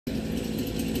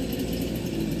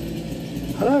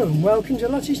Hello and welcome to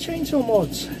Lutys Chainsaw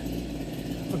Mods.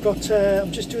 I'm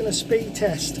just doing a speed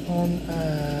test on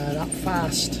that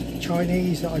fast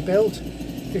Chinese that I built,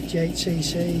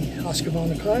 58cc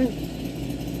Husqvarna clone,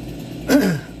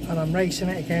 and I'm racing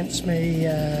it against me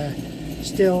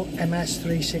sthil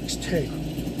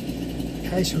ms362.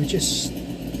 Okay, so we just,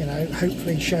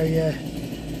 hopefully show you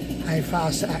how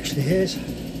fast it actually is.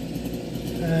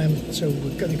 So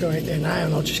we're going to go out there now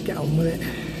and I'll just get on with it.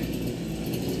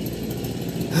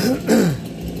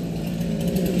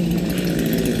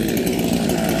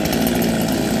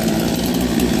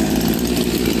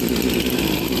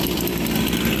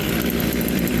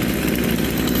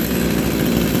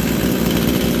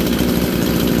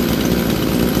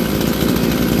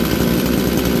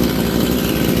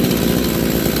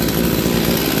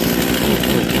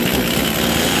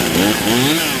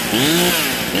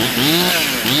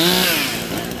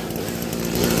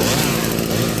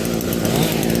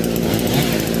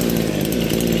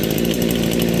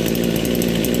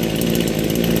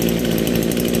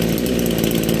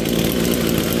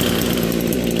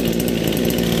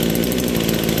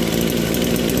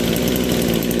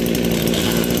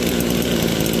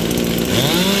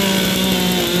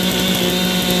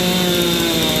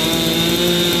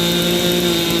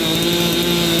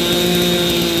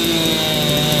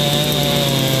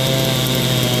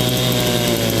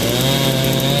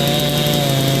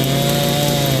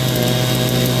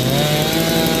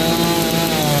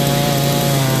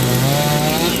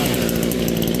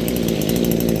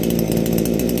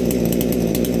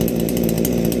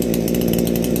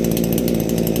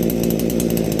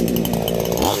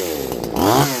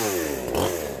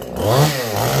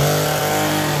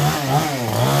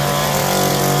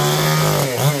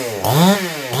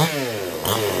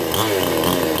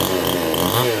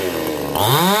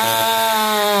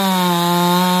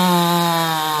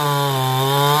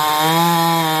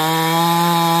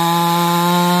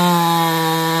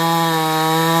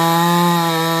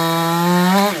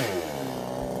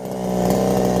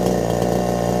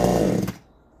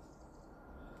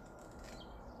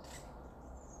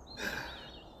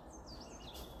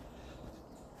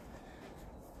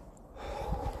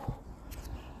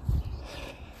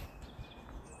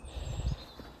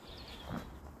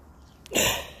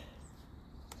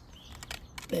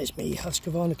 There's me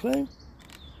Husqvarna clone,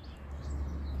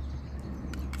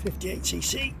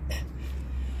 58cc,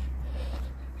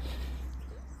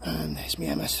 and there's me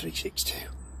ms362.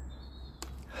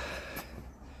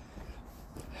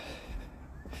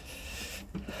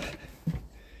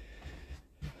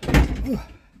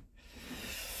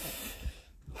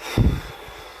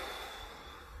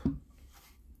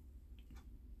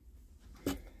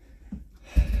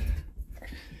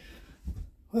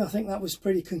 Well, I think that was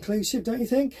pretty conclusive, don't you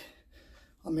think?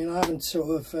 I mean, I haven't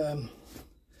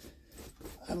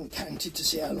haven't counted to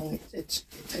see how long it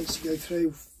takes to go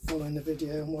through following the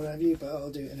video and what have you, but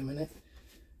I'll do it in a minute.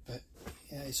 But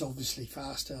yeah, it's obviously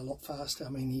faster, a lot faster. I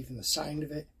mean, even the sound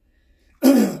of it.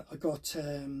 I got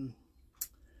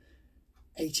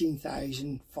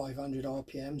 18,500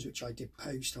 RPMs, which I did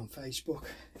post on Facebook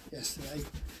yesterday.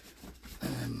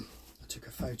 I took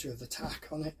a photo of the tack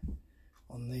on it,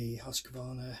 on the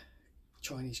Husqvarna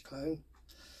Chinese clone.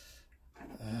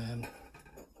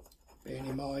 Bearing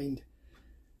in mind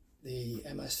the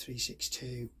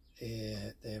ms362,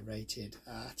 they're rated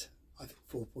at, I think,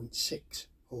 4.6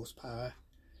 horsepower.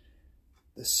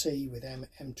 The C with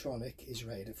M-Tronic is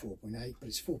rated at 4.8, but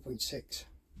it's 4.6.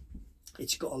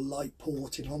 It's got a light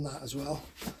ported on that as well,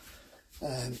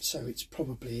 so it's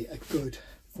probably a good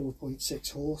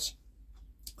 4.6 horse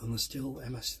on the sthil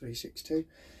ms362.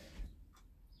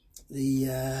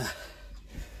 The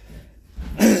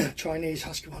Chinese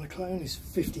Husqvarna clone is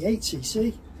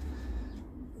 58cc,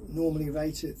 normally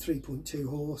rated at 3.2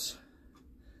 horse.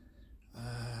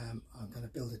 I'm going to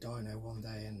build a dyno one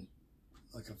day, and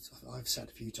like I've said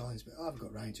a few times, but I haven't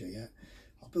got round to it yet.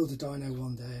 I'll build a dyno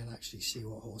one day and actually see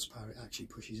what horsepower it actually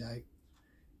pushes out.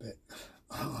 But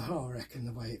I reckon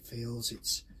the way it feels,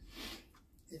 it's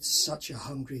such a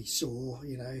hungry saw.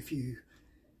 If you,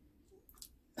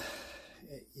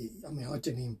 I mean, I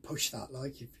didn't even push that.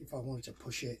 Like, if I wanted to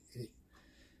push it,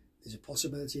 there's a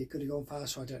possibility it could have gone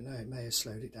faster. I don't know, it may have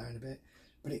slowed it down a bit,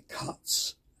 but it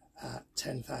cuts at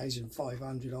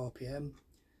 10,500 RPM,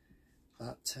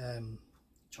 that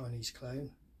Chinese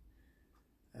clone.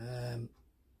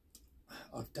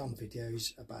 I've done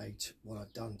videos about what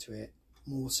I've done to it,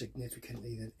 more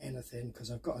significantly than anything,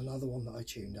 because I've got another one that I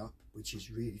tuned up, which is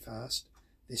really fast.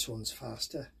 This one's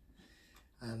faster,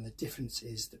 and the difference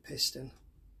is the piston.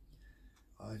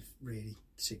 I've really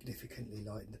significantly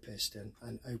lightened the piston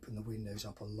and opened the windows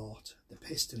up a lot. The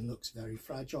piston looks very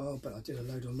fragile, but I did a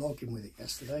load of logging with it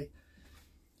yesterday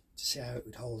to see how it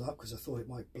would hold up, because I thought it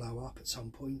might blow up at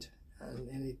some point,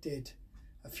 and it did.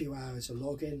 A few hours of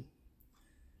logging,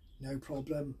 no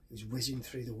problem. It was whizzing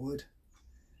through the wood.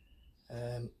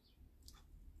 The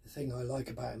thing I like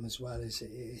about them as well is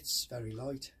it's very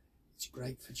light. It's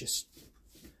great for just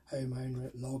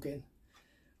homeowner logging.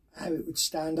 How it would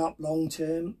stand up long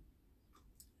term,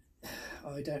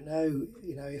 I don't know.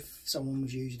 You know, if someone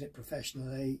was using it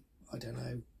professionally, I don't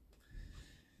know.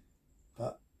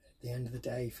 But at the end of the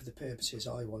day, for the purposes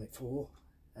I want it for,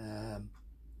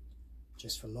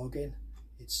 just for logging,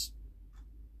 it's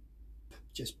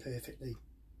just perfectly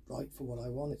right for what I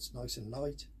want. It's nice and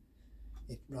light.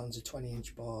 It runs a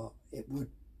 20-inch bar. It would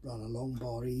run a long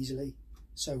bar easily.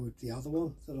 So would the other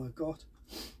one that I've got.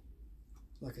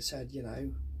 Like I said, you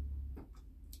know,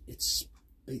 it's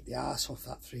beat the arse off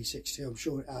that 362. I'm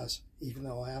sure it has, even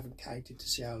though I haven't counted to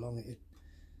see how long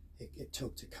it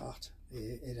took to cut.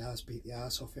 It has beat the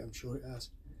arse off it, I'm sure it has.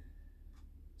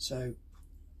 So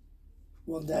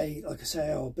one day, like I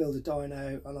say, I'll build a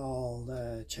dyno and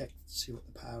I'll check to see what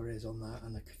the power is on that,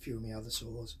 and a few of my other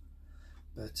saws.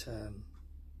 But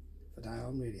for now,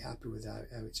 I'm really happy with how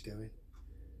it's going.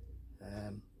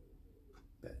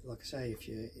 But like I say, if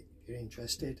you're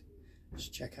interested,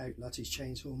 just check out Lutys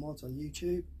Chainsaw Mods on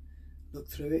YouTube. Look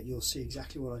through it, you'll see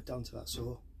exactly what I've done to that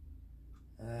saw.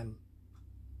 And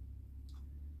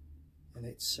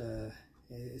it's a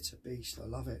beast. I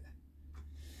love it.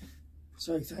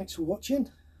 So thanks for watching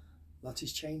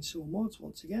Lutys Chainsaw Mods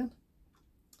once again.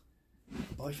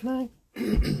 Bye for now.